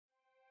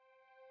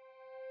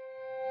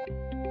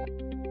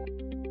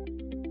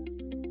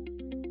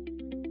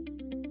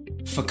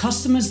For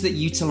customers that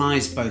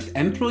utilize both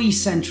Employee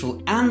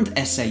Central and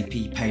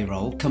SAP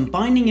Payroll,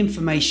 combining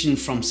information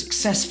from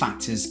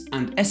SuccessFactors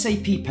and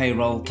SAP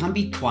Payroll can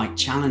be quite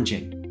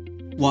challenging.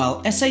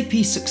 While SAP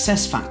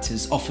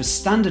SuccessFactors offers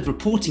standard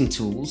reporting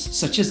tools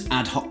such as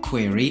Ad Hoc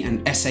Query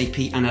and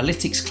SAP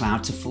Analytics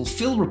Cloud to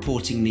fulfill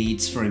reporting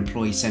needs for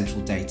Employee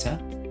Central data,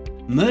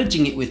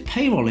 merging it with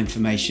payroll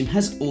information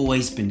has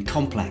always been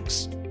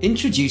complex.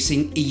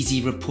 Introducing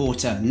Easy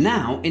Reporter,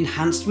 now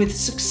enhanced with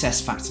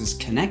SuccessFactors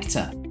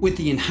Connector. With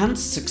the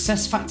enhanced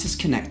SuccessFactors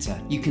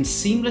Connector, you can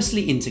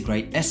seamlessly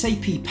integrate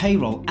SAP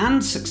Payroll and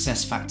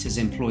SuccessFactors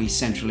Employee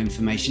Central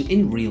information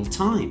in real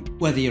time.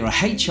 Whether you're a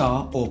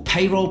HR or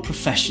payroll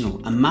professional,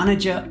 a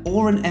manager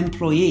or an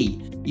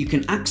employee, you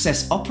can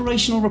access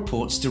operational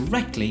reports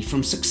directly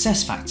from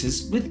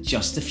SuccessFactors with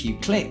just a few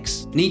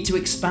clicks. Need to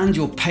expand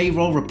your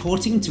payroll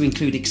reporting to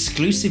include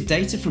exclusive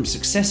data from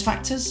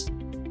SuccessFactors?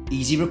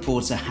 Easy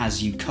Reporter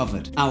has you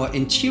covered. Our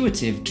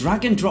intuitive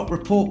drag-and-drop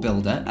report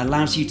builder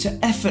allows you to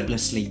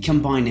effortlessly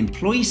combine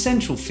Employee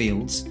Central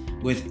fields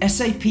with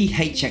SAP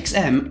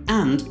HXM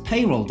and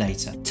payroll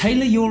data.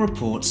 Tailor your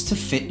reports to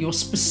fit your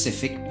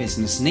specific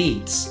business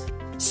needs.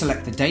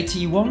 Select the data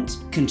you want,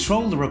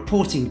 control the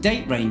reporting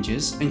date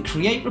ranges, and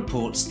create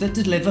reports that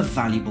deliver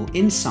valuable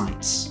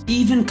insights.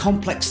 Even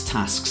complex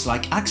tasks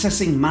like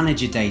accessing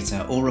manager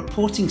data or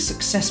reporting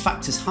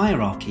SuccessFactors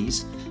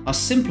hierarchies are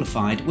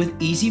simplified with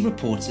Easy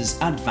Reporter's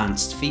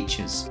advanced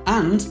features.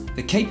 And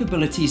the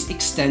capabilities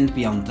extend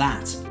beyond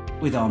that.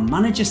 With our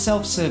Manager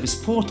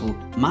Self-Service portal,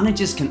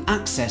 managers can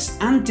access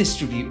and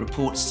distribute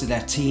reports to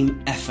their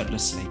team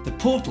effortlessly. The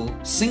portal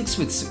syncs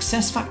with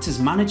SuccessFactors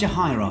manager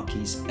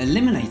hierarchies,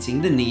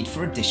 eliminating the need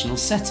for additional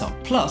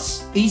setup.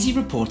 Plus, Easy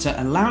Reporter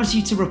allows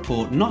you to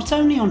report not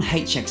only on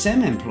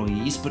HXM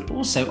employees, but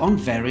also on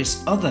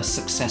various other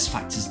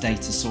SuccessFactors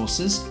data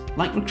sources,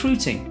 like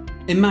recruiting.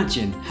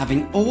 Imagine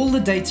having all the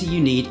data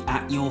you need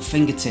at your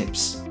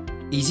fingertips.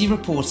 Easy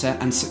Reporter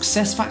and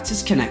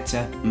SuccessFactors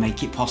Connector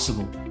make it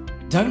possible.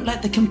 Don't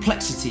let the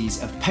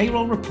complexities of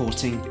payroll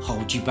reporting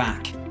hold you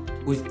back.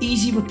 With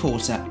Easy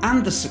Reporter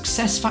and the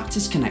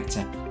SuccessFactors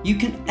Connector, you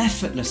can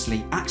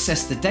effortlessly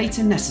access the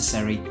data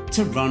necessary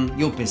to run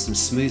your business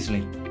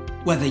smoothly.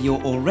 Whether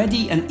you're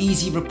already an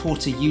Easy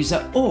Reporter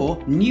user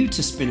or new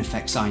to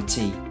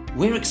SpinifexIT,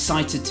 we're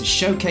excited to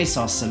showcase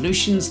our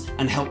solutions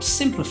and help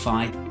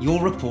simplify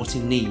your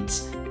reporting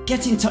needs.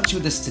 Get in touch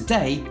with us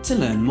today to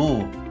learn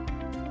more.